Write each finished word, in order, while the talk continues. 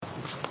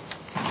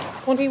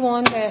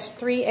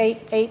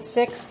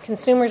21-3886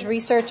 Consumers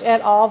Research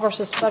et al.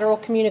 Versus Federal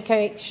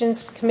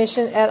Communications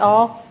Commission et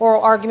al.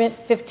 Oral argument,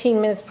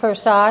 15 minutes per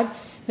side.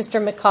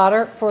 Mr.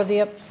 McCotter for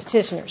the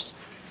petitioners.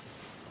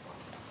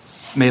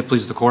 May it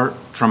please the Court,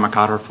 Trump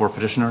McCotter for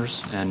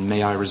petitioners, and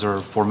may I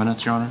reserve 4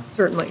 minutes, Your Honor?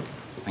 Certainly.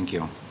 Thank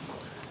you.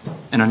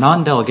 In a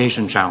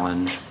non-delegation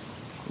challenge,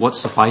 what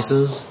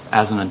suffices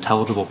as an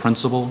intelligible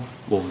principle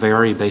will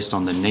vary based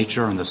on the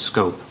nature and the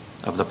scope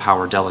of the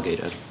power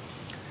delegated.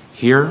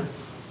 Here,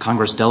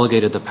 Congress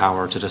delegated the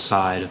power to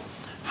decide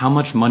how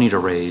much money to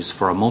raise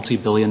for a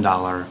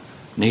multi-billion-dollar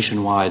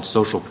nationwide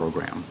social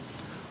program.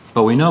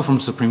 But we know from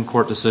Supreme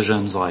Court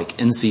decisions like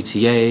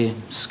NCTA,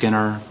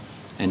 Skinner,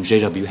 and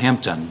J.W.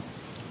 Hampton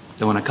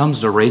that when it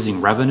comes to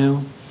raising revenue,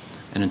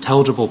 an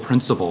intelligible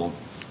principle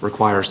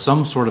requires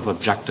some sort of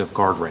objective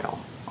guardrail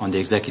on the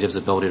executive's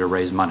ability to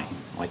raise money,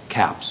 like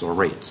caps or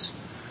rates.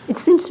 It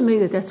seems to me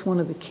that that's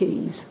one of the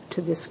keys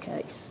to this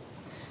case.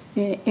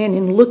 And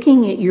in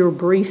looking at your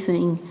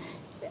briefing,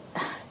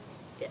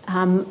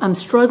 I'm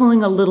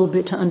struggling a little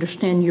bit to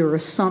understand your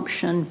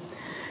assumption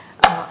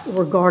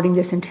regarding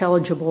this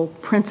intelligible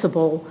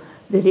principle,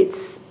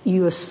 that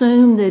you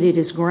assume that it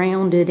is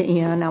grounded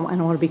in, I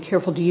want to be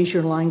careful to use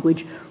your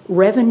language,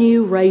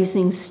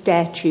 revenue-raising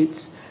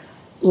statutes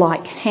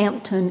like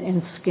Hampton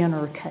and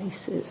Skinner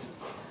cases.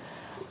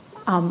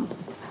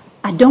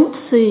 I don't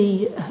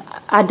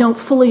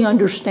fully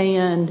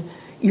understand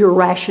your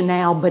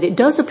rationale, but it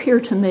does appear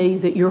to me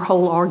that your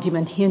whole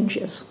argument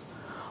hinges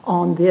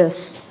on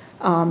this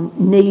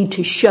need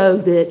to show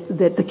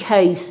that the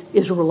case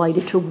is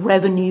related to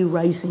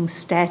revenue-raising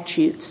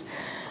statutes,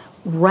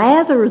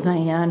 rather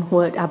than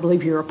what I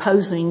believe your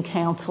opposing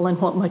counsel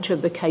and what much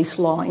of the case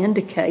law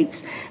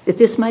indicates, that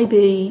this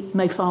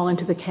may fall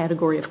into the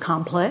category of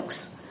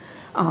complex,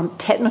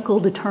 technical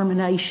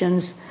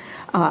determinations,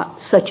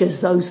 such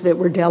as those that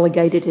were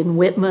delegated in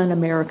Whitman,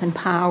 American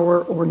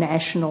Power, or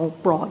national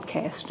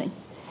broadcasting.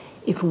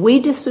 If we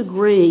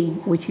disagree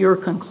with your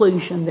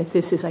conclusion that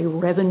this is a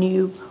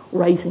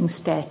revenue-raising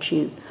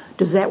statute,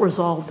 does that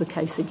resolve the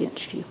case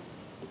against you?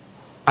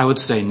 I would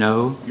say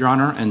no, Your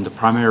Honor, and the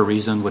primary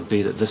reason would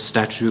be that this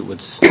statute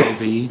would still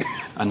be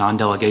a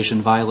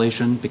non-delegation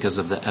violation because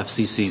of the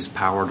FCC's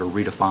power to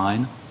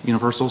redefine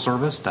universal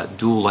service, that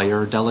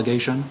dual-layer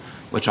delegation,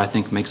 which I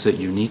think makes it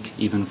unique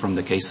even from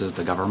the cases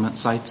the government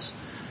cites.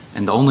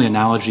 And the only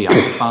analogy I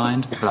could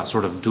find for that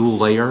sort of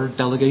dual-layer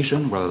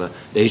delegation, where the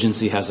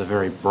agency has a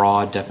very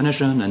broad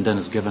definition and then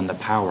is given the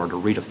power to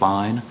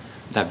redefine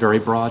that very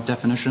broad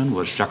definition,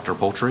 was Schechter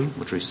Poultry,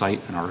 which we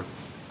cite in our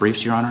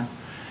briefs, Your Honor.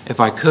 If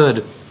I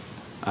could,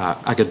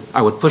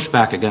 I would push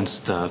back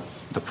against the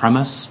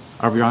premise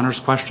of Your Honor's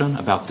question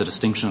about the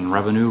distinction in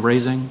revenue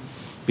raising,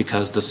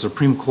 because the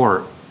Supreme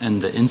Court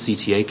in the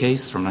NCTA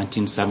case from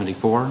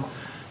 1974,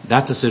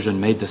 that decision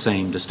made the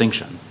same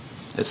distinction.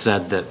 It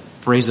said that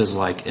phrases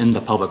like in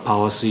the public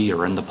policy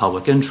or in the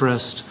public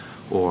interest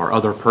or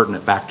other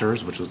pertinent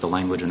factors, which was the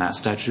language in that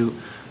statute,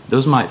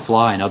 those might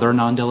fly in other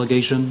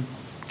non-delegation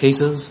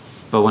cases,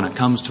 but when it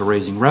comes to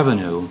raising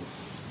revenue,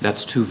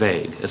 that's too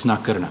vague. It's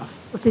not good enough.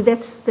 Well, see,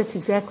 that's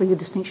exactly the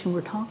distinction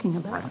we're talking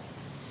about. Right.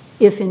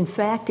 If, in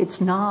fact, it's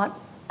not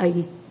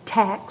a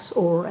tax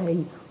or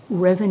a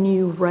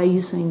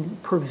revenue-raising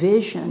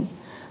provision,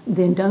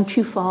 then don't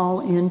you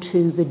fall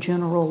into the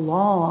general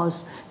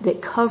laws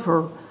that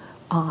cover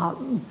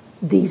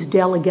these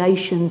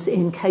delegations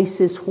in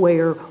cases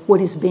where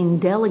what is being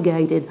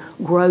delegated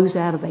grows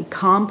out of a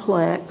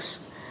complex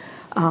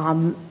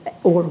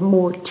or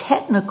more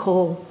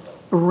technical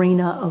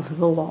arena of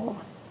the law?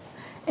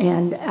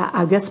 And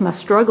I guess my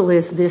struggle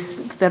is this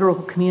Federal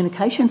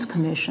Communications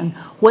Commission,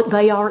 what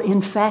they are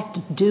in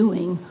fact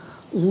doing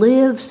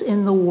lives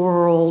in the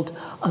world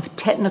of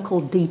technical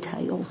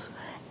details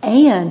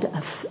and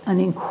an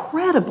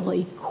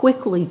incredibly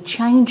quickly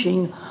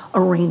changing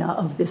arena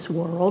of this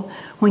world.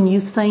 When you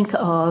think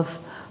of,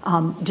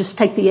 just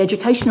take the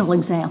educational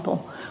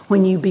example,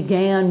 when you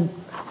began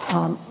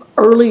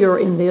earlier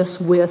in this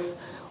with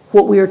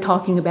what we are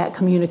talking about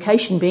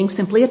communication being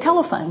simply a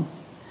telephone.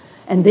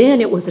 And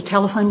then it was a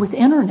telephone with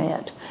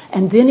internet.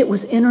 And then it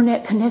was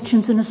internet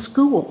connections in a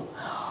school.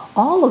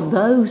 All of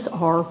those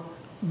are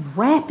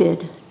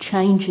rapid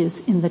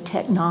changes in the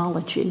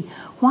technology.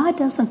 Why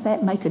doesn't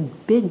that make a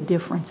big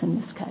difference in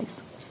this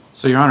case?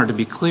 So, Your Honor, to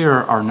be clear,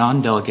 our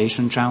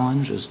non-delegation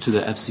challenge is to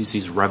the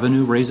FCC's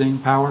revenue-raising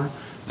power.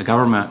 The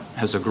government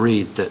has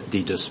agreed that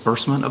the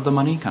disbursement of the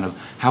money, kind of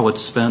how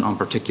it's spent on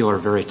particular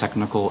very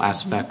technical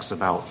aspects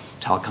about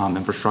telecom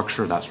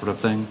infrastructure, that sort of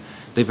thing,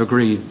 they've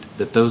agreed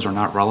that those are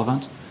not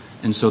relevant.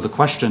 And so the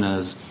question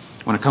is,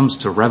 when it comes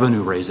to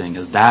revenue raising,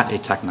 is that a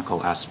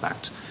technical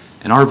aspect?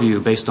 In our view,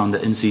 based on the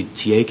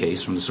NCTA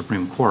case from the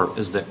Supreme Court,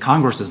 is that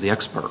Congress is the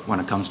expert when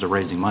it comes to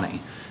raising money.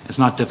 It's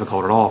not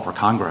difficult at all for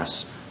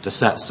Congress to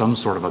set some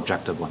sort of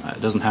objective limit.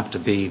 It doesn't have to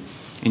be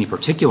any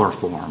particular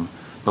form,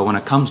 but when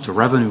it comes to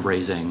revenue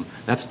raising,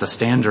 that's the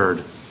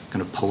standard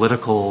kind of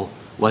political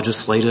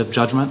legislative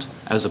judgment,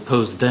 as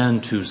opposed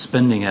then to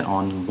spending it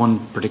on one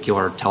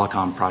particular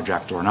telecom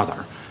project or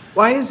another.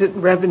 Why is it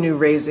revenue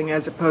raising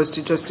as opposed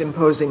to just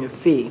imposing a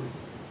fee?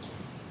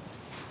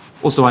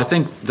 Well, so I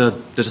think the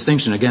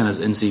distinction, again, is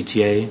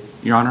NCTA,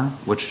 Your Honor,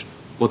 which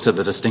looks at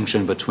the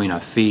distinction between a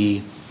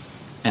fee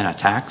and a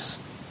tax.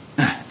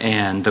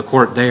 And the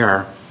court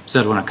there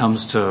said when it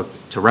comes to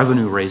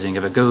revenue raising,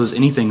 if it goes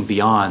anything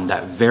beyond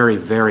that very,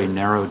 very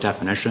narrow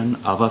definition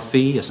of a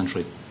fee,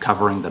 essentially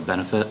covering the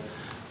benefit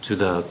to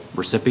the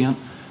recipient,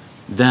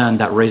 then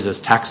that raises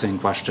taxing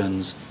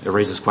questions. It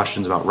raises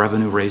questions about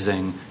revenue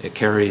raising. It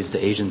carries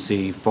the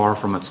agency far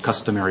from its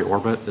customary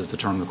orbit, is the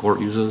term the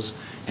court uses,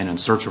 and in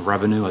search of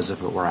revenue as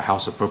if it were a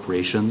House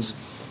Appropriations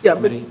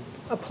Committee.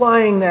 But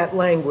applying that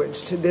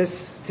language to this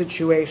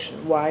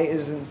situation, why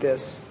isn't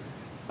this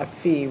a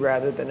fee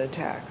rather than a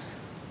tax?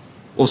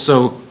 Well,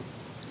 so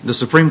the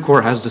Supreme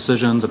Court has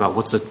decisions about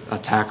what's a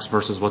tax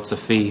versus what's a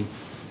fee.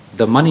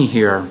 The money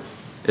here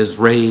is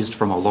raised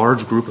from a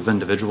large group of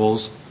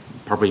individuals,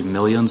 probably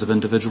millions of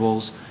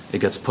individuals. It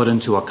gets put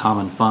into a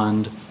common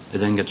fund. It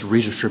then gets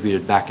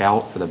redistributed back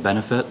out for the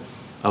benefit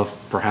of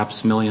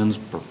perhaps millions,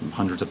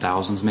 hundreds of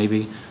thousands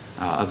maybe,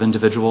 of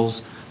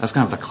individuals. That's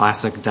kind of the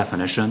classic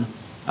definition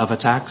of a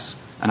tax.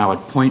 And I would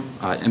point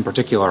in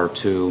particular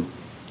to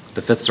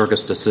the Fifth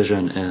Circuit's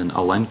decision in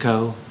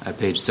Alenco at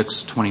page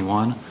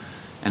 621.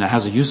 And it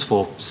has a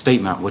useful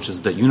statement, which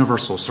is that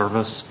universal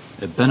service,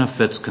 it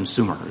benefits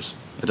consumers.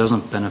 It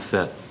doesn't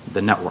benefit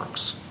the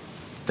networks,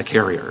 the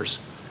carriers.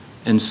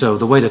 And so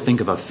the way to think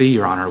of a fee,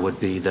 Your Honor, would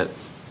be that,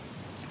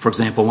 for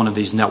example, one of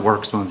these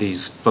networks, one of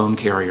these phone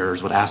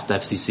carriers would ask the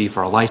FCC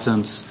for a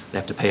license. They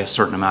have to pay a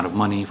certain amount of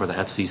money for the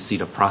FCC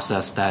to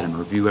process that and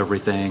review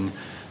everything.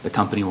 The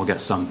company will get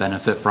some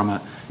benefit from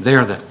it.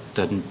 There,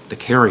 the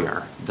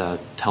carrier, the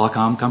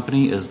telecom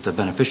company, is the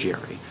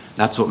beneficiary.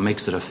 That's what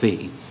makes it a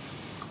fee.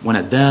 When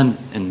it then,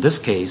 in this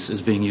case,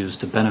 is being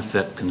used to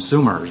benefit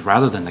consumers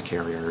rather than the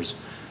carriers,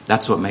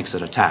 that's what makes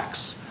it a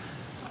tax.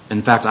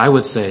 In fact, I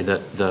would say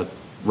that the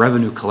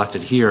revenue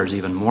collected here is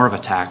even more of a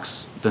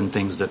tax than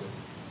things that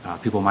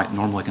people might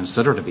normally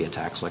consider to be a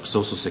tax, like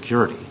Social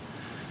Security.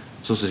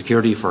 Social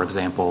Security, for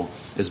example,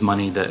 is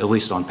money that, at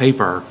least on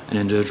paper, an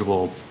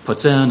individual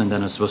puts in and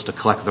then is supposed to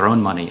collect their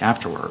own money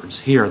afterwards.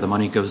 Here, the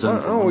money goes in.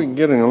 Are we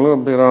getting a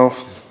little bit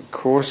off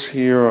course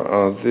here?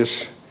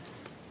 This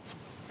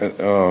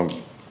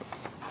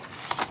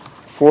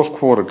fourth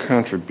quarter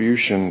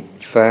contribution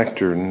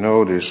factor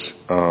notice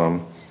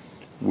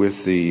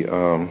with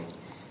the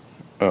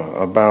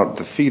about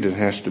the fee that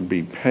has to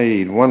be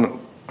paid. One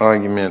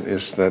argument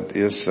is that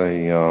it's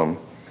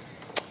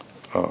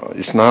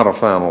not a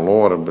final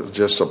order, but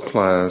just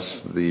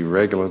applies the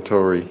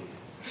regulatory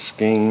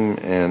scheme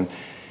and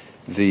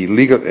the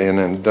legal, and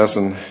it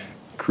doesn't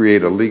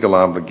create a legal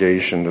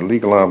obligation. The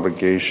legal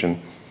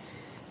obligation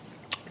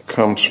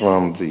comes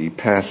from the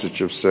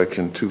passage of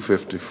Section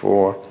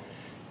 254,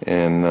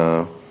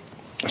 and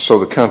so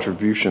the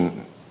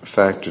contribution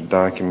factor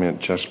document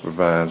just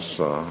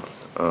provides.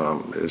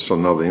 It's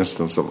another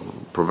instance of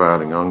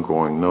providing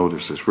ongoing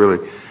notice. It's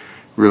really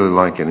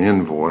like an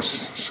invoice,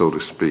 so to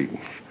speak.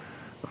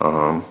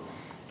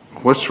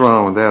 What's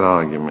wrong with that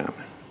argument?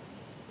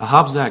 The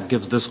Hobbs Act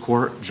gives this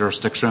court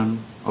jurisdiction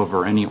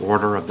over any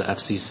order of the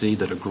FCC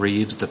that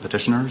aggrieves the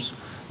petitioners.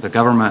 The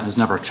government has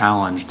never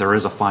challenged. There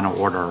is a final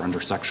order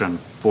under Section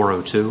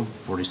 402,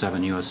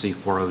 47 U.S.C.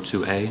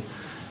 402A.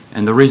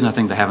 And the reason I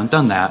think they haven't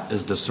done that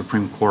is the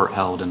Supreme Court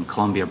held in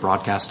Columbia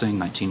Broadcasting,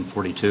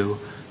 1942,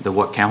 that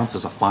what counts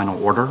as a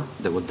final order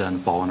that would then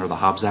fall under the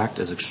Hobbs Act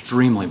is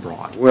extremely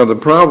broad. Well, the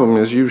problem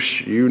is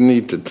you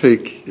need to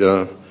take,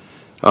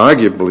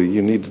 arguably,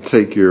 you need to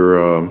take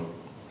your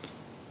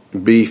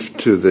beef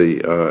to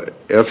the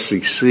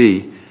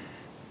FCC,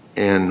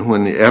 and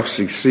when the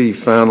FCC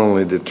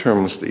finally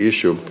determines the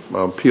issue,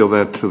 appeal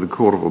that to the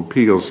Court of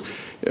Appeals.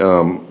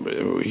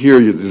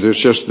 Here, there's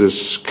just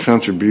this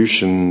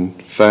contribution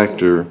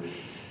factor,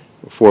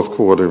 fourth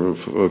quarter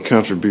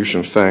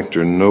contribution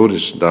factor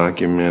notice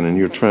document, and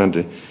you're trying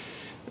to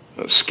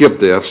skip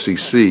the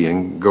FCC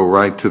and go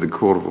right to the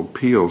Court of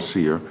Appeals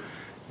here.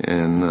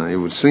 And it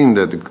would seem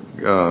that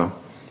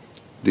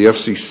the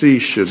FCC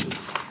should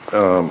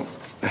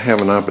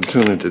have an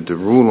opportunity to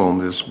rule on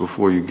this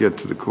before you get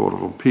to the Court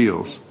of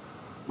Appeals.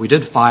 We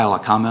did file a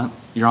comment,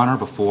 Your Honor,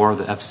 before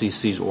the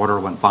FCC's order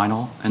went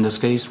final in this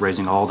case,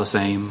 raising all the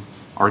same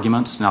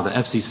arguments. Now, the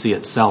FCC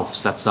itself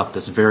sets up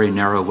this very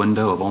narrow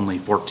window of only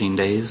 14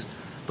 days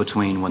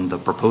between when the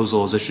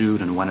proposal is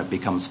issued and when it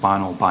becomes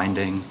final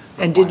binding.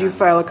 And did you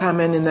file a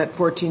comment in that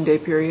 14-day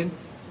period?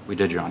 We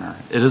did, Your Honor.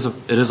 It is a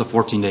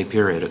 14-day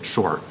period. It's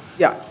short.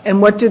 Yeah.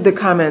 And what did the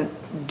comment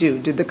do?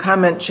 Did the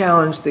comment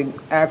challenge the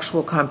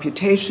actual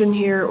computation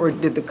here, or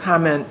did the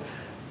comment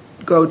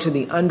go to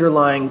the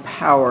underlying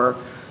power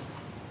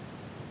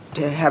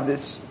to have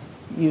this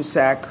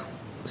USAC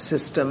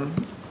system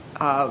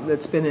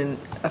that's been in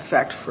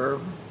effect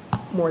for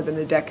more than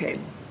a decade?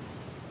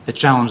 It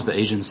challenged the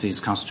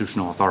agency's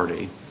constitutional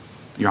authority,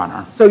 Your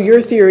Honor. So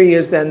your theory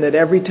is then that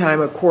every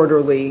time a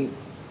quarterly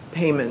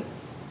payment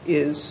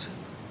is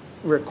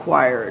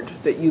required,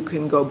 that you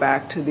can go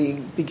back to the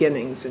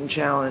beginnings and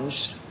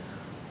challenge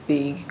the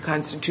the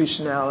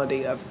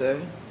constitutionality of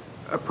the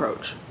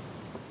approach?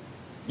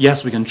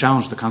 Yes, we can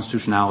challenge the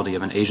constitutionality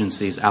of an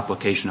agency's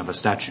application of a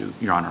statute,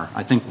 Your Honor.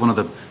 I think one of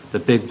the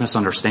big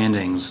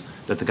misunderstandings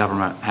that the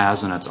government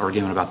has in its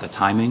argument about the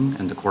timing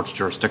and the court's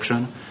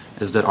jurisdiction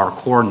is that our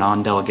core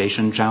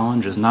non-delegation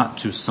challenge is not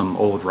to some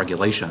old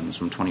regulations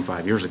from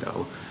 25 years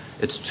ago.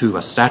 It's to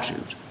a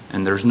statute,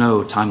 and there's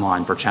no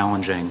timeline for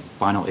challenging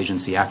final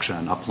agency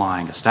action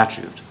applying a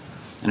statute.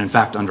 And in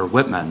fact, under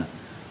Whitman,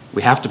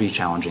 we have to be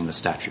challenging the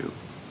statute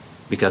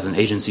because an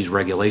agency's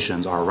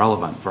regulations are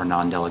relevant for a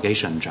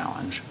non-delegation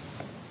challenge.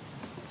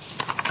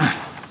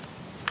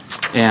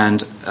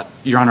 And,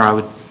 Your Honor,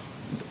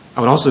 I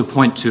would also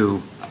point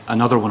to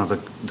another one of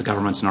the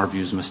government's, in our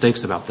views,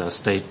 mistakes about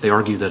this. They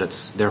argue that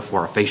it's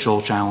therefore a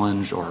facial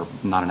challenge or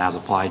not an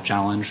as-applied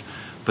challenge.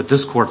 But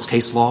this court's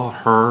case law,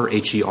 Herr,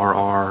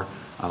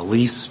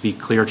 Lease v.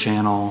 Clear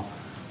Channel,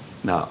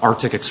 the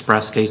Arctic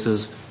Express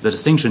cases, the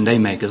distinction they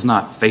make is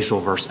not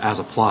facial versus as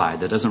applied.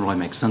 That doesn't really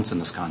make sense in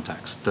this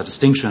context. The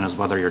distinction is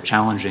whether you're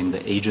challenging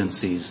the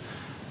agency's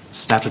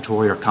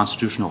statutory or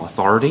constitutional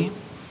authority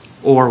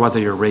or whether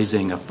you're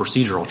raising a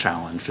procedural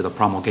challenge to the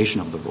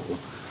promulgation of the rule.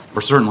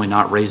 We're certainly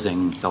not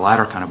raising the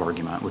latter kind of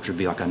argument, which would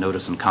be like a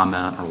notice and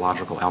comment or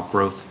logical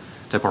outgrowth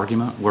type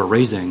argument. We're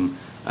raising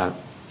a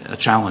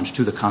challenge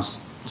to the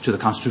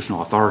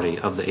constitutional authority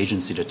of the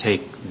agency to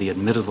take the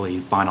admittedly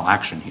final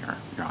action here,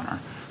 Your Honor.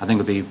 I think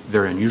it would be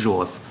very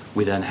unusual if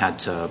we then had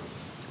to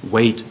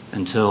wait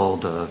until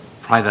the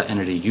private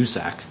entity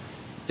USAC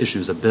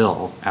issues a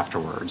bill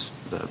afterwards.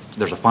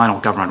 There's a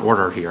final government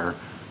order here.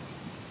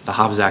 The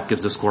Hobbs Act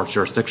gives this court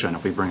jurisdiction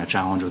if we bring a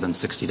challenge within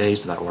 60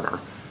 days to that order.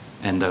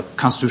 And the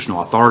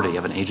constitutional authority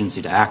of an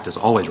agency to act is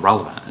always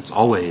relevant. It's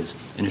always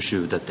an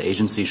issue that the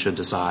agency should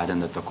decide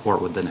and that the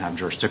court would then have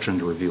jurisdiction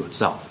to review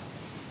itself.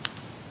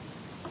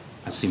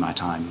 I see my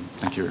time.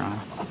 Thank you, Your Honor.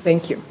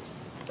 Thank you.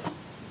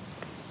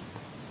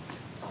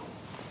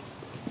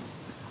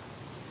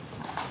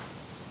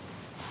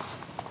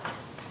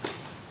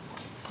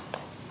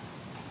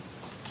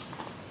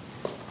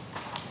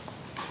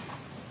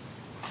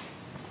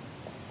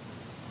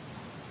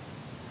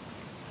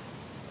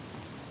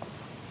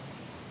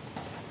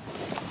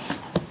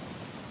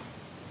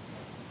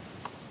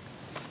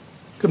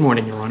 Good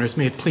morning, Your Honors.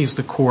 May it please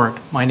the Court,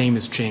 my name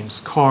is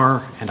James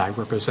Carr, and I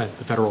represent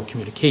the Federal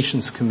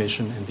Communications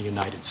Commission in the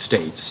United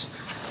States.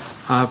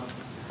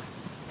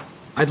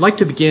 I'd like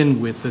to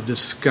begin with a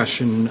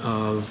discussion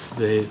of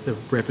the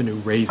revenue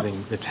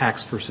raising, the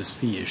tax versus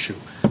fee issue.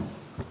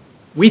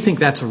 We think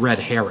that's a red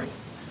herring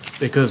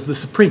because the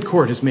Supreme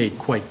Court has made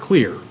quite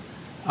clear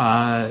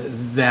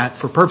that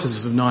for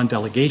purposes of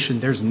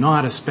non-delegation, there's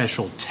not a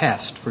special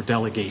test for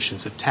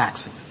delegations of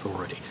taxing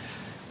authority.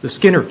 The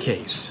Skinner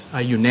case,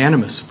 a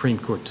unanimous Supreme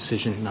Court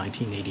decision in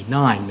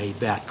 1989, made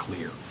that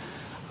clear.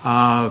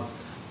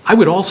 I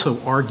would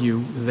also argue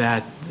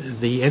that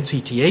the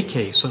NCTA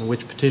case on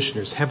which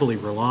petitioners heavily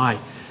rely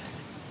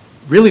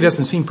really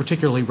doesn't seem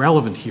particularly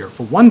relevant here.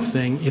 For one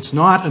thing, it's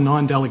not a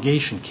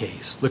non-delegation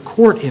case. The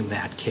court in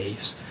that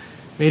case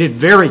made it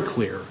very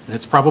clear, and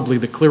it's probably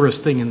the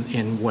clearest thing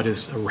in what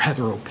is a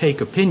rather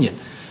opaque opinion.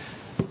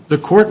 The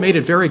court made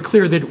it very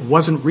clear that it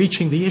wasn't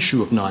reaching the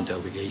issue of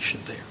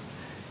non-delegation there.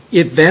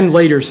 It then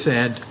later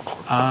said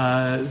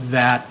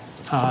that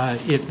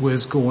it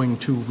was going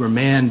to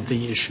remand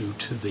the issue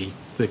to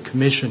the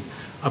commission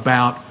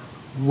about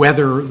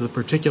whether the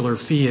particular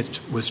fee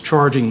it was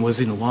charging was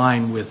in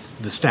line with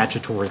the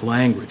statutory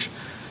language.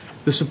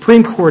 The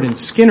Supreme Court in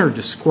Skinner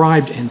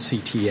described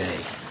NCTA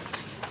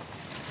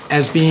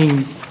as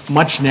being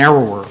much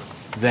narrower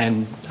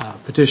than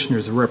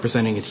petitioners are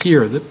representing it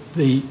here.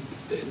 They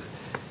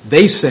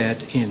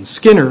said in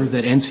Skinner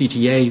that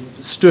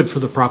NCTA stood for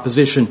the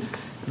proposition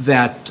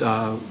that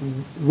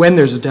when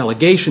there's a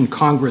delegation,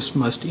 Congress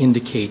must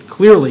indicate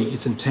clearly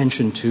its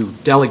intention to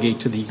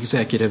delegate to the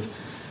executive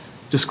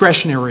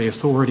discretionary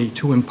authority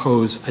to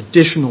impose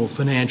additional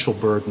financial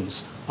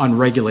burdens on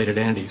regulated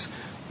entities,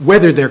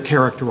 whether they're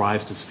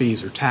characterized as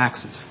fees or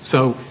taxes.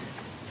 So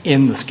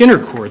in the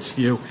Skinner court's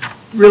view,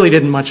 it really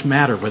didn't much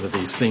matter whether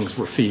these things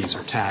were fees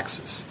or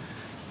taxes.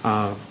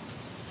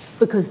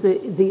 Because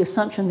the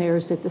assumption there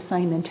is that the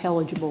same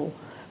intelligible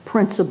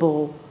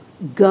principle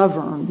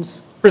governs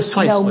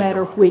Precisely. No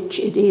matter which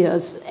it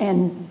is.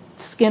 And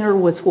Skinner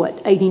was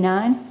what,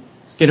 89?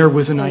 Skinner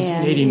was a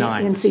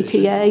 1989 and decision.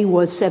 NCTA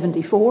was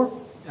 74?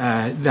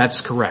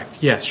 That's correct.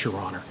 Yes, Your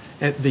Honor.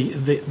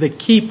 The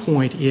key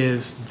point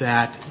is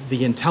that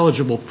the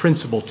intelligible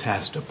principle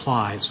test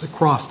applies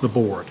across the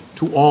board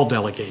to all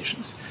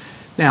delegations.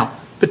 Now,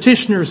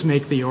 petitioners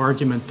make the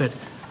argument that,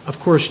 of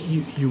course,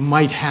 you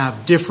might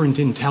have different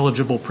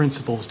intelligible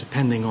principles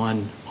depending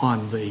on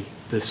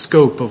the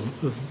scope of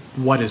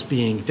what is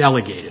being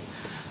delegated.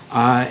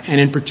 And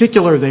in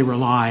particular, they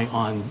rely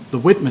on the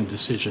Whitman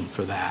decision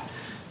for that.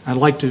 I'd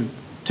like to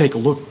take a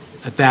look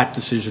at that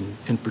decision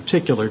in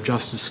particular.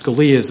 Justice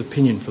Scalia's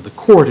opinion for the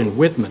court in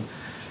Whitman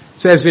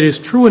says it is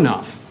true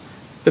enough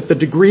that the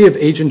degree of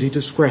agency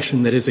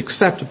discretion that is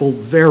acceptable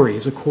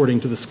varies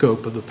according to the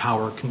scope of the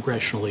power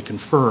congressionally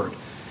conferred.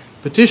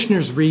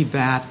 Petitioners read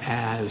that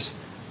as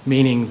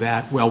meaning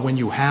that, well, when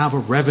you have a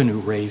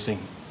revenue-raising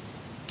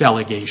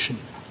delegation,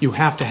 you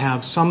have to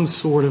have some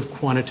sort of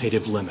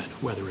quantitative limit,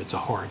 whether it's a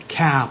hard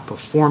cap, a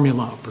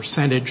formula, a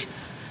percentage.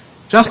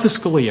 Justice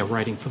Scalia,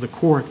 writing for the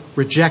court,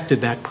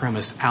 rejected that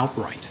premise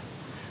outright.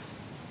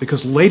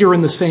 Because later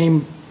in the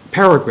same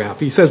paragraph,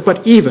 he says,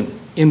 but even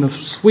in the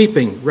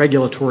sweeping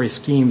regulatory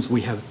schemes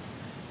we have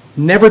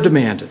never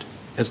demanded,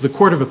 as the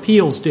Court of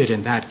Appeals did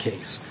in that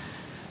case,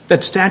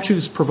 that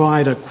statutes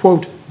provide a,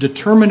 quote,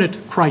 determinate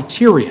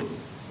criterion,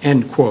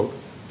 end quote,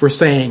 for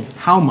saying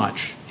how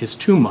much is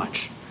too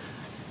much.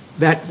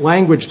 That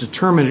language,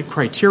 determinate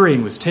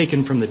criterion, was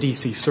taken from the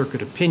D.C.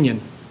 Circuit opinion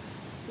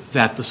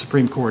that the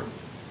Supreme Court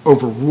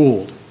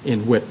overruled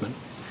in Whitman.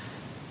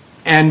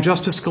 And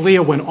Justice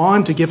Scalia went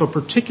on to give a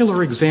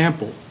particular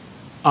example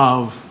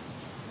of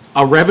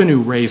a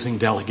revenue-raising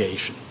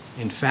delegation,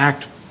 in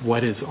fact,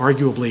 what is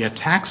arguably a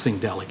taxing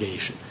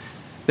delegation,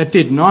 that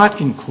did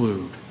not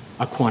include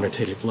a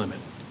quantitative limit.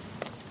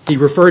 He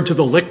referred to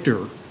the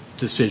Lichter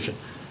decision,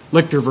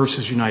 Lichter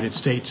versus United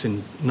States in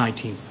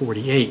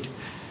 1948.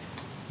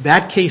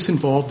 That case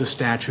involved a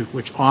statute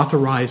which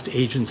authorized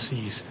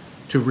agencies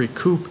to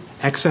recoup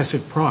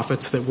excessive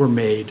profits that were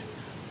made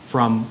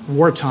from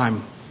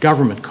wartime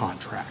government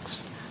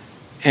contracts.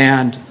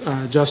 And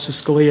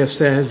Justice Scalia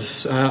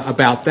says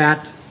about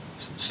that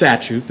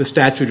statute, the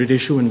statute at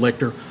issue in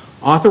Lichter,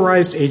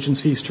 authorized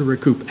agencies to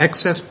recoup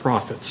excess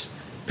profits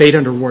paid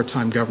under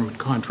wartime government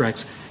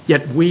contracts,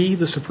 yet we,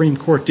 the Supreme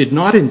Court, did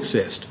not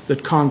insist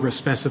that Congress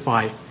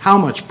specify how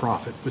much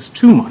profit was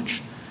too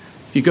much.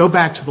 If you go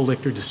back to the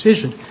Lichter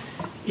decision,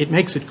 it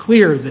makes it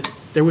clear that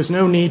there was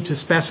no need to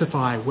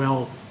specify,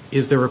 well,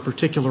 is there a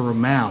particular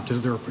amount?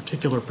 Is there a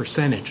particular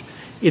percentage?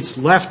 It's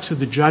left to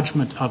the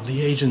judgment of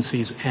the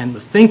agencies, and the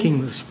thinking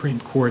of the Supreme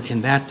Court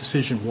in that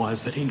decision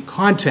was that in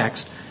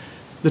context,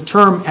 the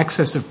term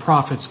excessive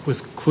profits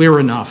was clear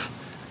enough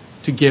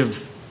to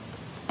give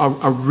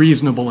a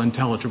reasonable,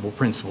 intelligible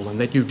principle,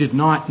 and that you did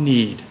not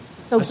need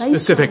a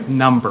specific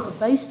number. So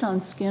based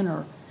on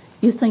Skinner,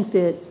 you think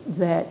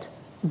that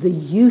the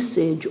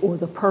usage or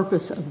the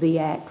purpose of the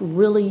Act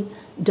really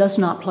does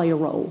not play a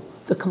role?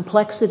 The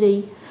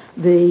complexity,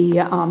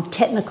 the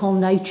technical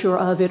nature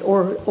of it,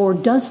 or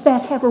does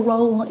that have a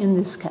role in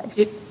this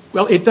case?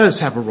 Well, it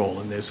does have a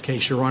role in this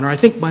case, Your Honor. I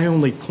think my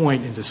only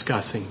point in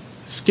discussing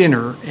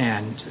Skinner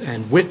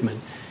and Whitman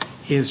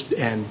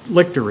and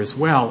Lichter as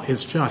well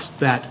is just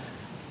that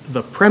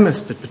the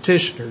premise that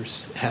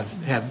petitioners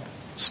have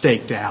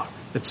staked out,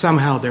 that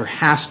somehow there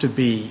has to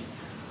be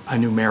a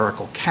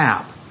numerical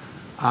cap,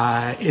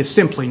 is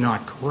simply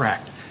not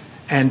correct.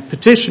 And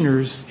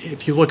petitioners,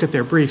 if you look at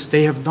their briefs,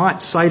 they have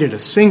not cited a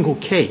single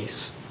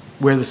case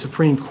where the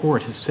Supreme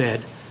Court has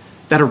said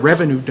that a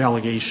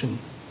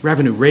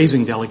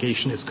revenue-raising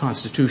delegation is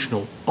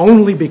constitutional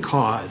only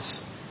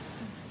because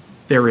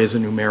there is a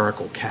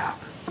numerical cap.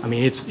 I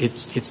mean,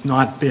 it's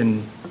not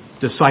been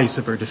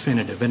decisive or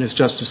definitive. And as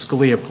Justice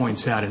Scalia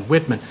points out in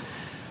Whitman,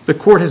 the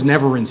Court has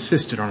never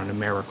insisted on a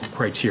numerical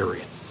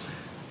criterion.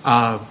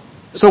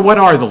 So what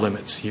are the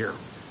limits here?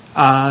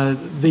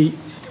 The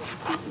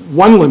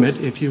one limit,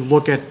 if you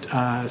look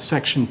at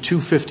Section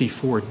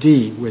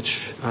 254D,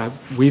 which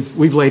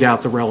we've laid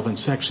out the relevant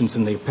sections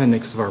in the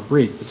appendix of our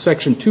brief, but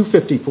Section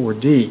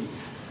 254D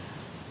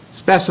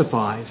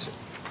specifies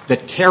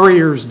that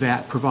carriers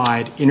that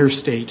provide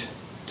interstate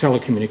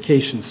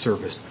telecommunications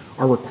service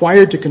are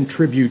required to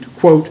contribute,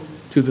 quote,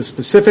 to the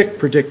specific,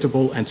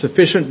 predictable, and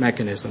sufficient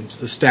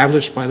mechanisms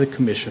established by the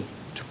Commission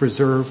to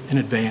preserve and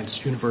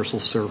advance universal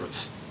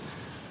service.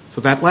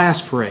 So that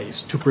last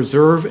phrase, to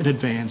preserve and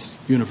advance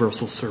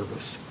universal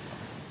service,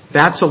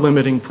 that's a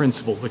limiting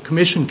principle. The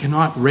Commission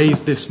cannot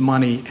raise this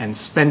money and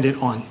spend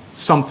it on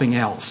something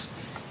else.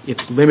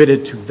 It's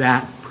limited to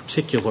that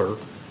particular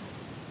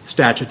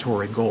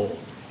statutory goal.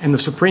 And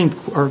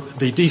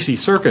the D.C.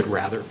 Circuit,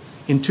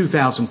 in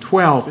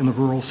 2012, in the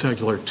Rural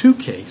Cellular 2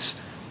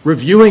 case,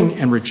 reviewing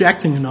and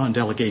rejecting a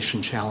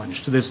non-delegation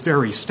challenge to this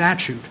very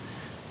statute,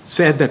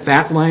 said that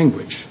that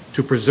language,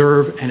 to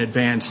preserve and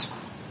advance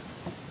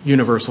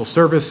universal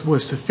service,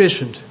 was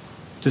sufficient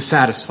to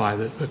satisfy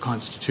the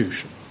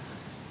Constitution.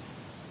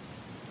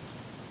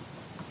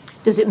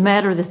 Does it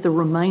matter that the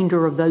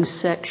remainder of those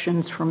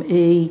sections from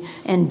E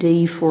and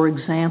D, for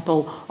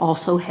example,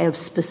 also have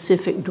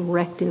specific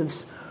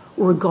directives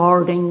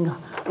regarding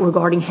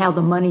how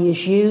the money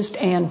is used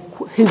and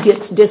who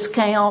gets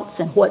discounts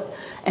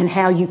and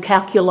how you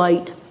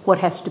calculate what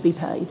has to be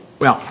paid?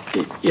 Well,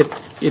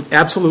 it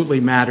absolutely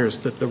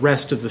matters that the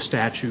rest of the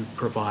statute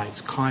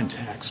provides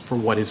context for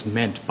what is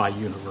meant by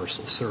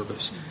universal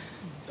service.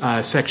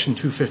 Section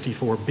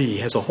 254B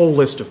has a whole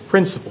list of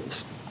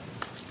principles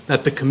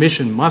that the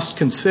Commission must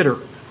consider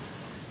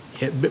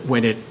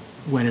when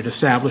it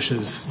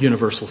establishes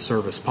universal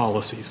service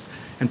policies.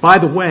 And by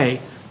the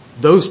way,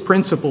 those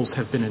principles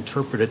have been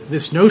interpreted.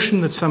 This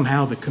notion that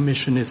somehow the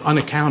Commission is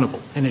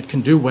unaccountable and it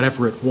can do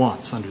whatever it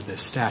wants under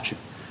this statute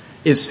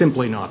is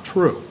simply not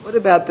true. What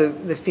about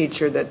the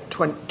feature that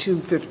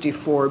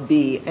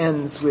 254B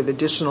ends with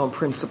additional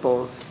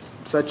principles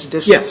such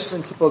additional Yes.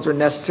 principles are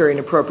necessary and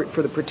appropriate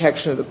for the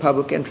protection of the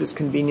public interest,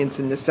 convenience,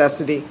 and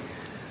necessity.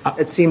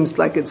 It seems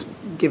like it's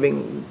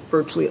giving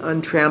virtually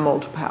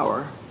untrammeled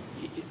power.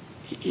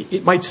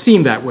 It might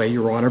seem that way,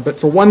 Your Honor, but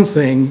for one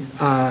thing,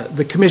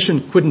 the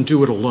Commission couldn't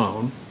do it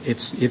alone.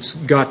 It's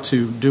got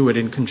to do it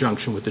in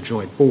conjunction with the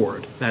Joint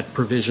Board. That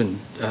provision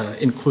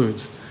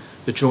includes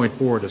the Joint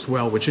Board as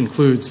well, which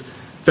includes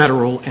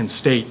federal and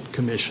state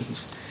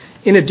commissions.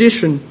 In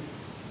addition,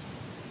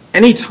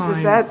 any time...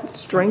 Does that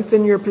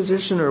strengthen your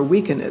position or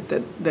weaken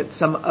it, that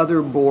some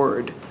other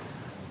board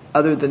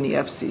other than the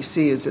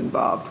FCC is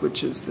involved,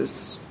 which is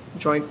this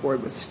Joint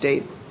Board with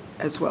state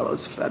as well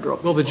as federal?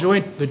 Well, the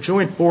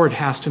Joint Board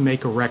has to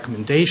make a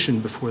recommendation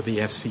before the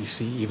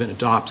FCC even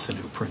adopts a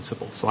new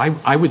principle. So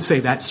I would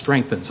say that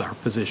strengthens our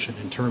position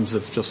in terms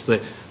of just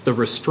the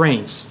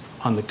restraints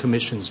on the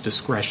Commission's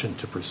discretion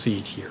to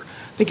proceed here.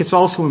 I think it's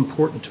also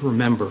important to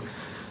remember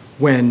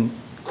when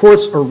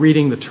courts are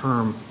reading the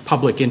term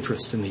public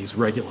interest in these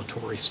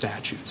regulatory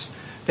statutes,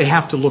 they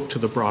have to look to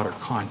the broader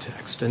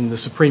context. And the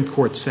Supreme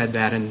Court said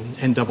that in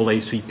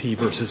NAACP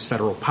versus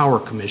Federal Power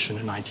Commission,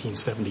 a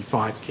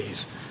 1975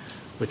 case,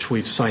 which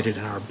we've cited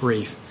in our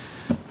brief.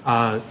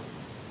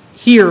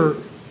 Here,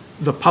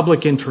 the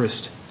public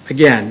interest,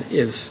 again,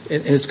 is,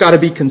 and it's got to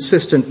be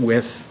consistent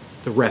with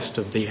the rest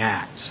of the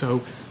Act.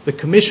 So the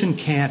Commission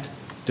can't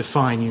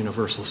define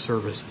universal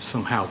service as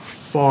somehow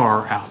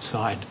far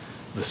outside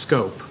the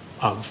scope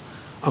of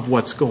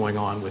what's going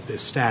on with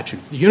this statute.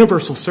 The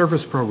Universal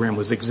Service Program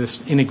was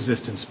in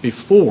existence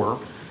before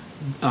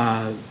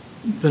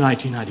the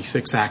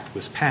 1996 Act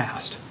was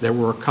passed. There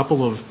were a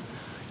couple of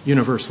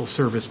universal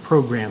service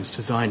programs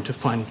designed to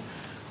fund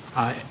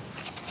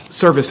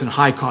service in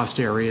high-cost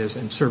areas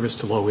and service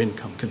to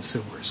low-income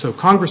consumers. So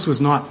Congress was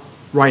not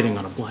writing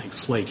on a blank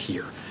slate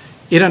here.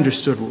 It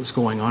understood what was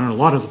going on, and a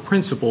lot of the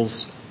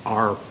principles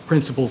are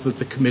principles that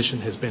the Commission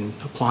has been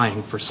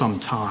applying for some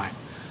time.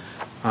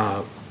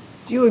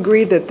 Do you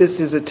agree that this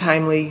is a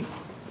timely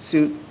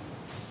suit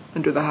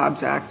under the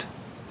Hobbs Act?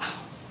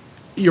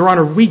 Your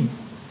Honor, we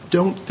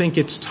don't think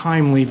it's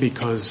timely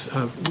because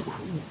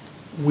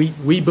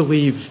we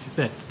believe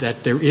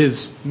that there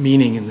is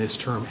meaning in this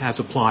term as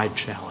applied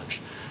challenge.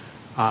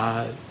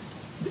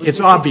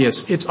 It's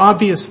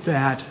obvious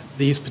that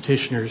these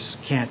petitioners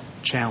can't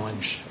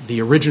challenge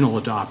the original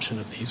adoption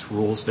of these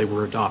rules. They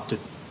were adopted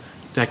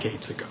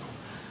decades ago.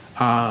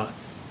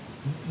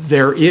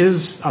 There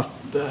is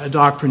a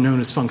doctrine known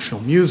as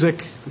functional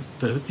music.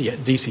 The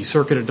D.C.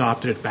 Circuit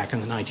adopted it back in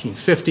the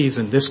 1950s,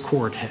 and this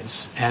Court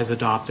has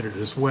adopted it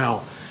as well,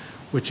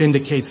 which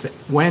indicates that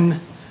when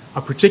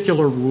a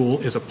particular rule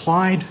is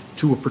applied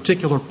to a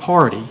particular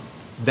party,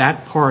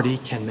 that party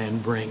can then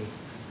bring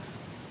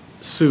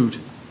suit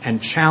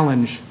and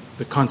challenge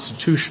the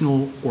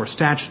constitutional or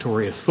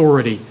statutory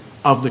authority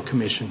of the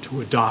Commission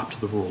to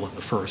adopt the rule in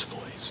the first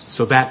place.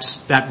 So that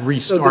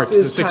restarts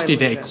the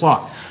 60-day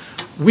clock.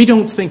 We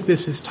don't think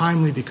this is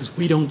timely because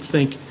we don't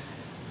think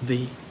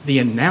the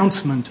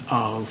announcement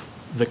of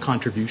the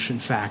contribution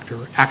factor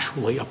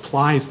actually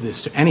applies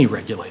this to any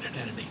regulated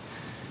entity.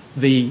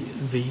 The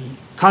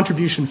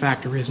contribution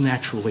factor isn't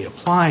actually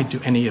applied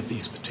to any of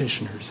these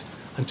petitioners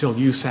until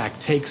USAC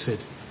takes it,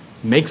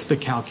 makes the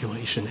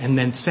calculation, and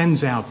then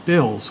sends out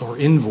bills or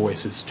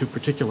invoices to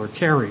particular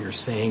carriers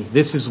saying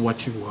this is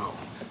what you owe.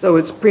 So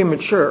it's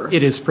premature.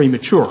 It is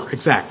premature,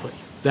 exactly.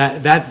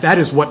 That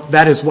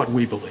is what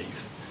we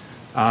believe.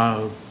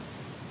 And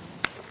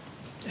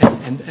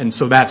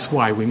so that's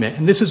why we met.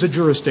 And this is a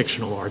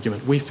jurisdictional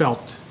argument. We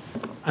felt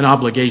an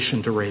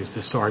obligation to raise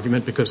this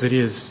argument because it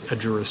is a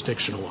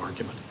jurisdictional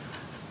argument.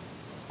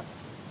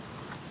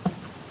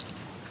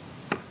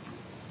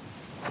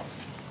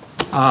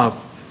 I'd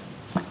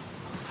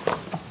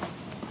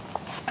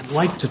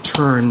like to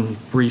turn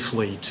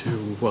briefly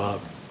to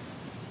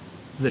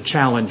the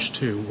challenge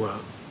to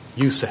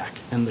USAC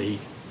and the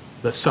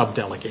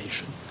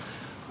subdelegation.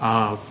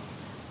 I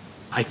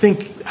think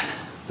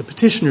the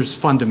petitioners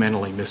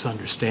fundamentally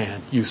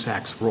misunderstand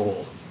USAC's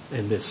role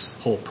in this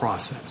whole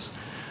process.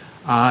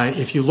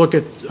 If you look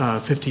at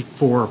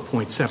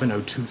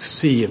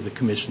 54.702C of the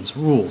Commission's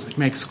rules, it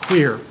makes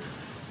clear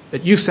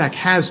that USAC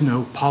has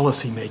no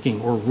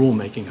policy-making or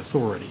rule-making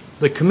authority.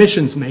 The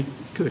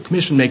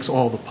Commission makes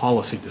all the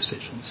policy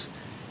decisions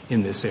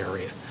in this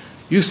area.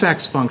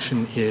 USAC's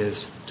function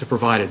is to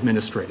provide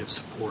administrative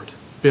support,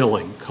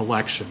 billing,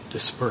 collection,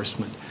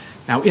 disbursement.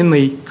 Now, in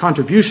the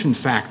contribution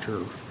factor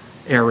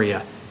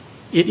area,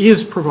 it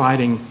is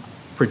providing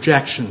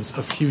projections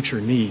of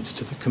future needs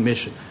to the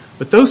Commission.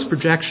 But those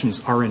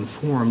projections are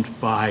informed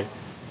by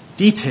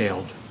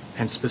detailed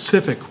and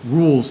specific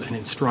rules and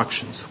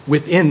instructions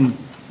within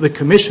the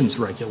Commission's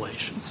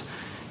regulations.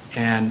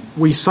 And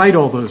we cite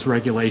all those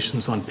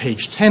regulations on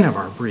page 10 of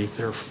our brief.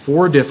 There are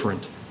 4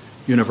 different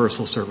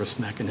universal service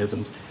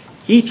mechanisms.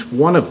 Each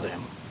one of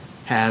them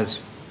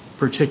has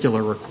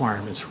particular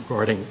requirements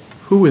regarding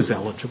who is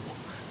eligible,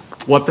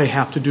 what they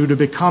have to do to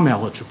become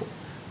eligible,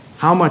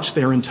 how much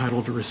they're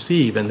entitled to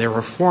receive, and there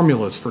are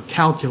formulas for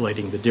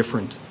calculating the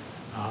different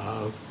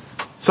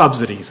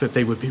subsidies that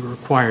they would be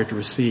required to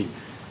receive.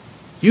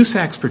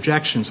 USAC's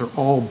projections are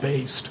all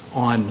based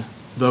on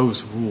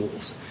those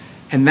rules.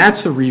 And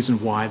that's the reason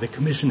why the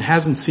Commission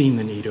hasn't seen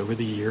the need over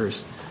the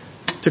years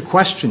to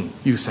question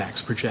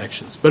USAC's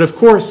projections. But of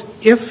course,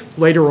 if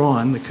later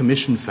on the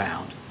Commission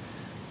found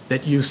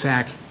that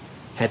USAC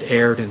had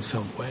erred in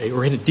some way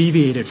or had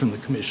deviated from the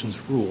Commission's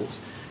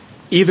rules,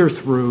 either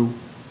through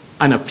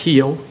an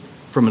appeal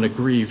from an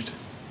aggrieved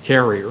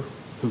carrier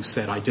who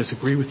said, I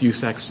disagree with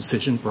USAC's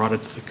decision, brought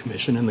it to the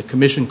Commission, and the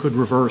Commission could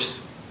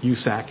reverse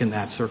USAC in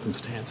that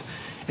circumstance.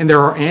 And there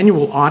are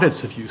annual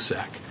audits of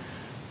USAC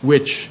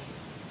which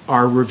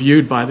are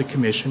reviewed by the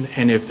Commission,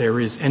 and if there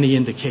is any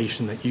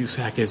indication that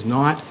USAC is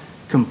not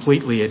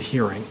completely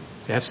adhering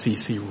to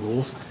FCC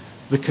rules,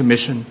 the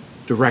Commission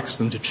directs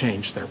them to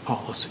change their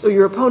policy. So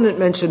your opponent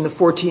mentioned the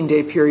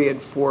 14-day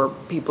period for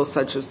people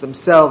such as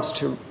themselves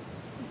to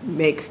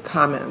make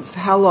comments.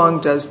 How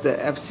long does the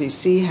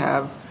FCC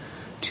have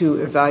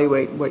to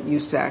evaluate what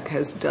USAC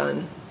has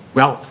done?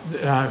 Well,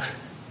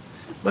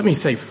 let me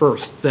say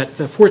first that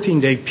the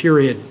 14-day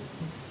period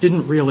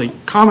didn't really,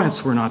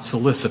 comments were not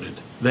solicited.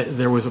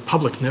 There was a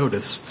public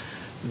notice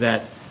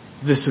that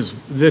this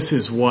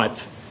is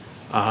what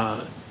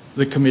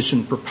the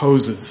Commission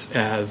proposes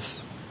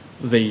as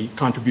the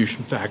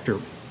contribution factor.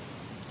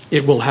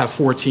 It will have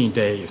 14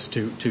 days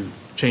to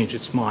change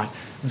its mind.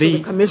 So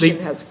the Commission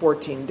has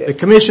 14 days. The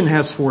Commission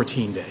has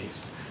 14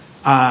 days.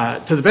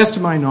 To the best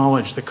of my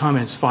knowledge, the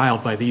comments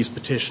filed by these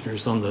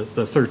petitioners on the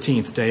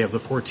 13th day of the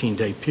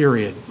 14-day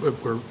period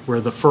were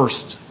the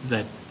first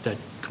that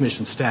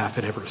Commission staff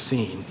had ever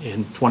seen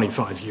in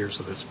 25 years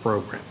of this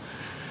program.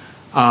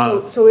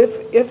 So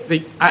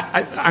if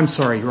I'm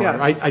sorry, Your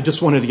Honor. I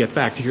just wanted to get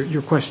back to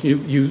your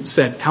question. You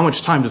said, how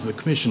much time does the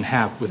Commission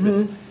have with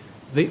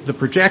this? The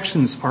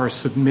projections are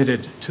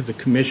submitted to the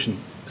Commission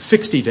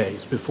 60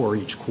 days before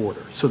each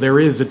quarter. So there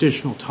is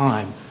additional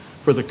time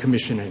for the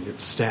Commission and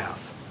its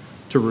staff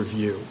to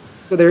review.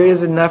 So there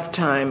is enough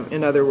time,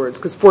 in other words,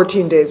 because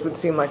 14 days would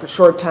seem like a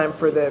short time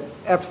for the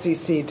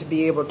FCC to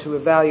be able to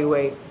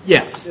evaluate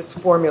this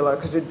formula,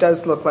 because it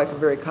does look like a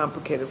very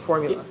complicated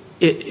formula.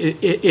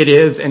 It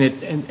is, and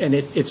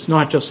it's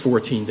not just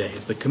 14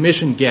 days. The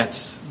Commission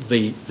gets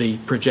the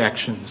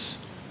projections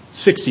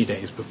 60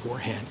 days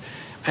beforehand.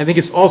 I think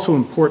it's also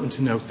important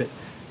to note that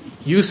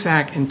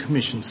USAC and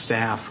Commission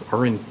staff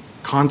are in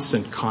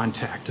constant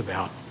contact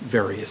about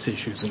various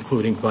issues,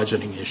 including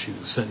budgeting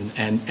issues,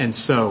 and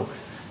so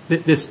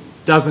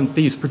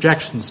these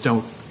projections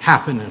don't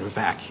happen in a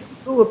vacuum.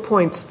 Who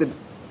appoints the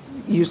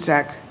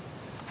USAC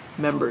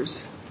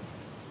members?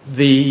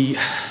 The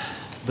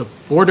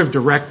Board of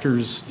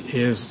Directors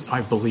is,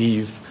 I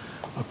believe,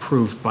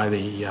 approved by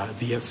the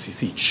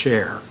FCC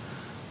chair,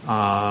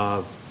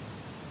 but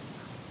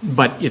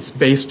it's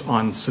based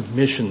on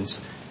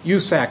submissions.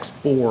 USAC's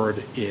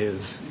board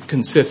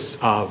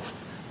consists of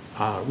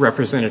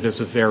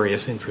representatives of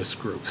various interest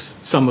groups,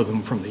 some of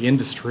them from the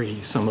industry,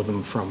 some of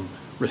them from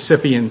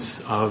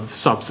recipients of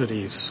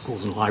subsidies,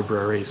 schools and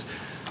libraries,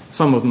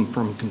 some of them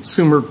from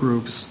consumer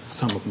groups,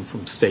 some of them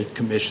from state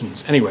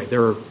commissions. Anyway,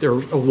 there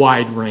are a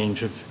wide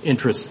range of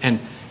interests,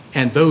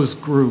 and those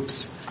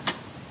groups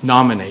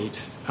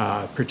nominate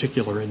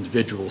particular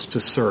individuals to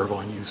serve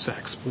on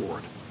USAC's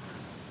board.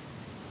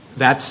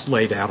 That's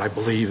laid out, I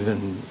believe,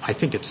 I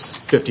think it's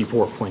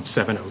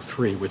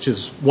 54.703, which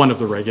is one of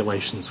the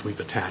regulations we've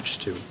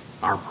attached to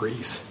our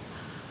brief.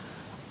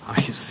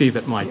 I see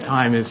that my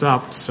time is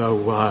up,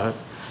 so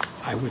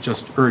I would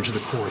just urge the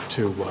Court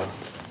to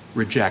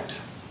reject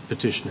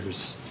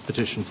petitioner's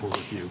petition for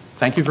review.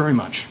 Thank you very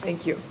much.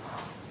 Thank you.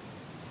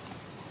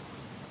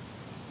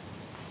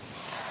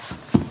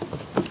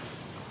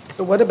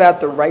 So what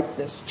about the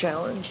ripeness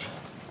challenge?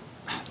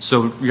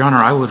 So, Your Honor,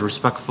 I would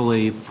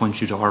respectfully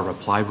point you to our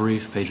reply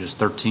brief, pages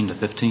 13 to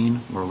 15,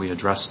 where we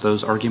address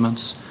those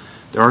arguments.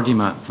 The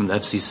argument from the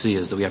FCC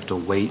is that we have to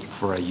wait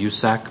for a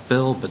USAC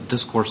bill, but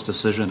this Court's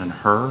decision in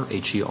HERR,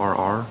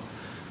 H-E-R-R,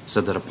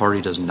 said that a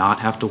party does not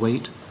have to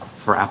wait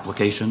for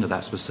application to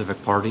that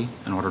specific party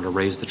in order to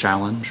raise the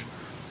challenge.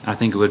 And I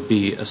think it would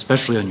be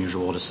especially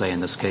unusual to say in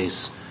this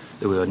case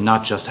that we would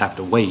not just have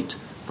to wait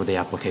for the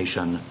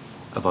application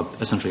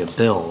of essentially a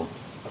bill,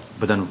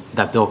 but then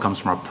that bill comes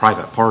from a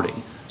private party.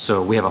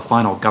 So we have a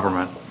final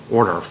government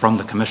order from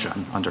the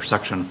Commission under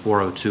Section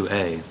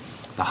 402A.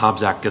 The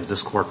Hobbs Act gives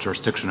this Court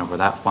jurisdiction over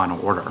that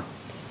final order.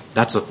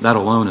 That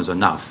alone is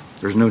enough.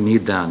 There's no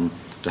need then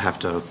to have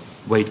to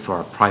wait for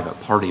a private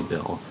party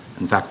bill.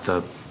 In fact,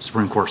 the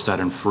Supreme Court said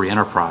in Free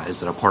Enterprise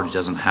that a party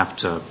doesn't have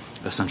to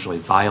essentially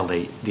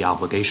violate the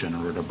obligation in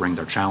order to bring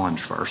their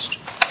challenge first.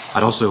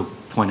 I'd also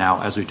point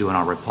out, as we do in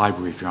our reply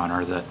brief, Your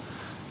Honor, that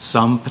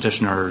some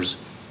petitioners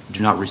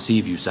do not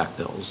receive USAC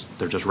bills.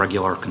 They're just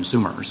regular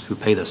consumers who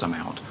pay this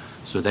amount.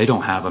 So they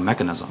don't have a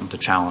mechanism to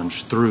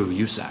challenge through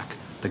USAC.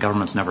 The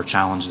government's never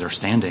challenged their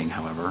standing,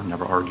 however,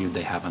 never argued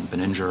they haven't been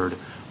injured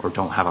or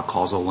don't have a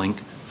causal link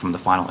from the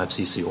final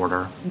FCC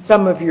order.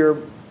 Some of your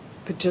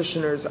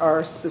petitioners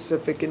are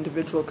specific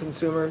individual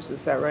consumers,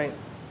 is that right?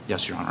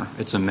 Yes, Your Honor.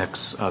 It's a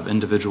mix of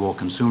individual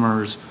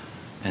consumers,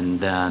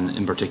 And then,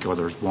 in particular,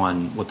 there's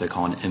one, what they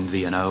call an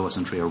MVNO,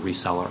 essentially a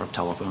reseller of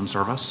telephone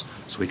service.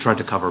 So we tried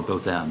to cover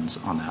both ends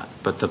on that.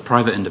 But the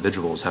private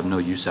individuals have no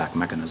USAC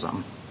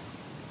mechanism.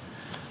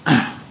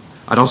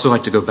 I'd also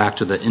like to go back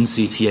to the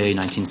NCTA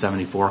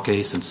 1974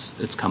 case, since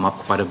it's come up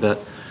quite a bit.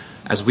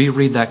 As we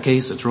read that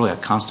case, it's really a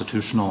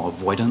constitutional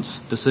avoidance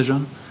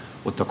decision.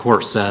 What the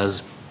court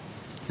says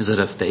is that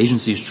if the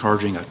agency is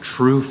charging a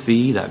true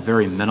fee, that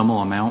very minimal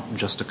amount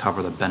just to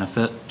cover the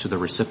benefit to the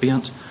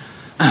recipient,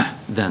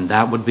 then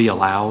that would be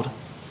allowed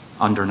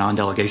under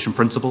non-delegation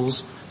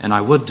principles. And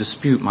I would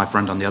dispute my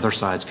friend on the other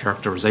side's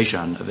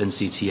characterization of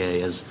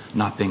NCTA as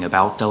not being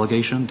about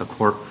delegation. The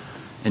court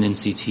in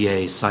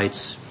NCTA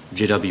cites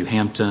J.W.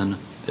 Hampton,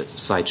 it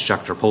cites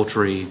Schechter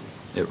Poultry.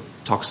 It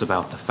talks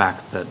about the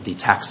fact that the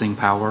taxing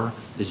power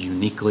is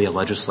uniquely a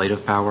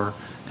legislative power,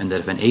 and that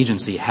if an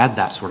agency had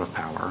that sort of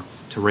power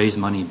to raise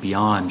money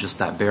beyond just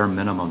that bare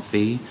minimum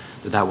fee,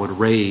 that would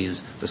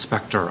raise the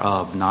specter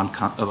of an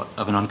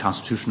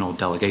unconstitutional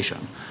delegation.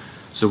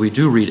 So we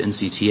do read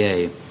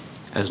NCTA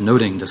as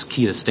noting this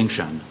key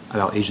distinction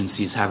about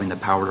agencies having the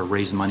power to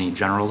raise money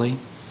generally,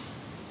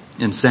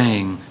 and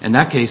saying, in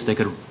that case, they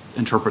could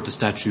interpret the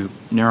statute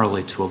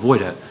narrowly to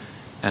avoid it.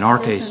 In our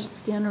case,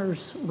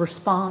 Skinner's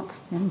response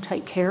then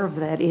take care of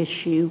that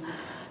issue,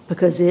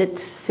 because it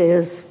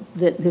says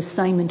that this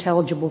same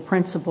intelligible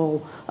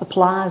principle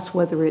applies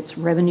whether it's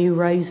revenue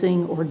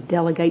raising or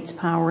delegates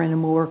power in a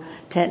more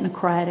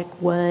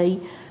technocratic way.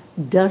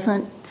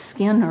 Doesn't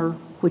Skinner,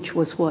 which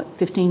was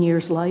 15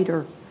 years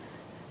later,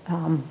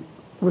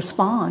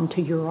 respond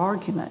to your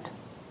argument?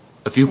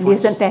 A few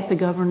points. Isn't that the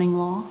governing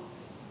law?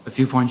 A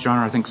few points, Your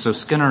Honor. I think so.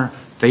 Skinner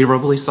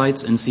favorably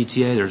cites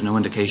NCTA. There's no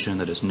indication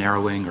that it's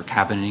narrowing or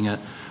cabineting it.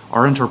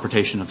 Our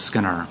interpretation of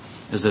Skinner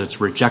is that it's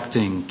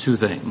rejecting two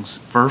things.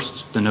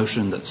 First, the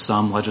notion that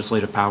some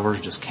legislative powers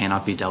just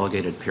cannot be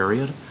delegated,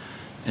 period.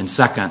 And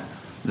second,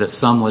 that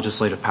some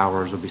legislative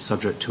powers would be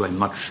subject to a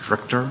much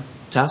stricter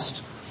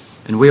test.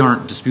 And we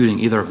aren't disputing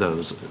either of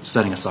those,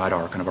 setting aside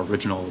our kind of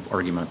original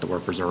argument that we're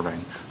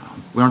preserving.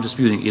 We aren't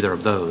disputing either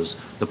of those.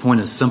 The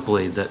point is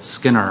simply that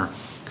Skinner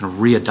kind of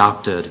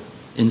readopted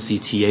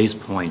NCTA's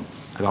point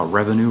about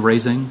revenue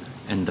raising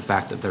and the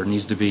fact that there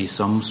needs to be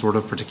some sort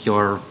of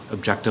particular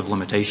objective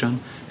limitation.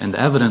 And the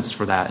evidence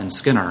for that in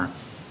Skinner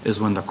is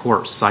when the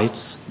court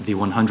cites the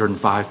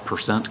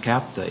 105%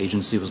 cap. The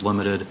agency was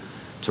limited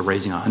to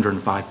raising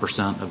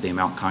 105% of the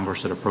amount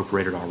Congress had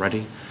appropriated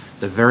already.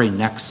 The very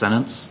next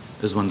sentence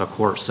is when the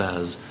court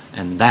says,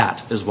 and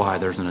that is why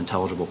there's an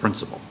intelligible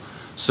principle.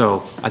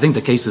 So I think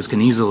the cases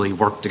can easily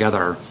work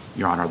together,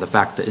 Your Honor. The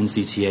fact that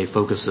NCTA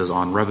focuses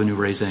on revenue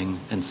raising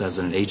and says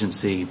that an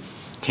agency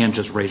can't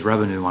just raise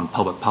revenue on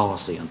public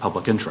policy and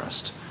public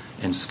interest,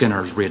 and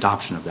Skinner's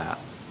readoption of that.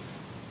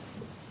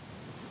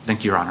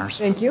 Thank you, Your Honors.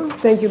 Thank you.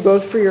 Thank you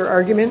both for your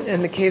argument,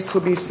 and the case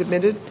will be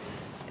submitted,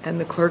 and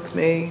the clerk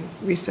may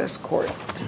recess court.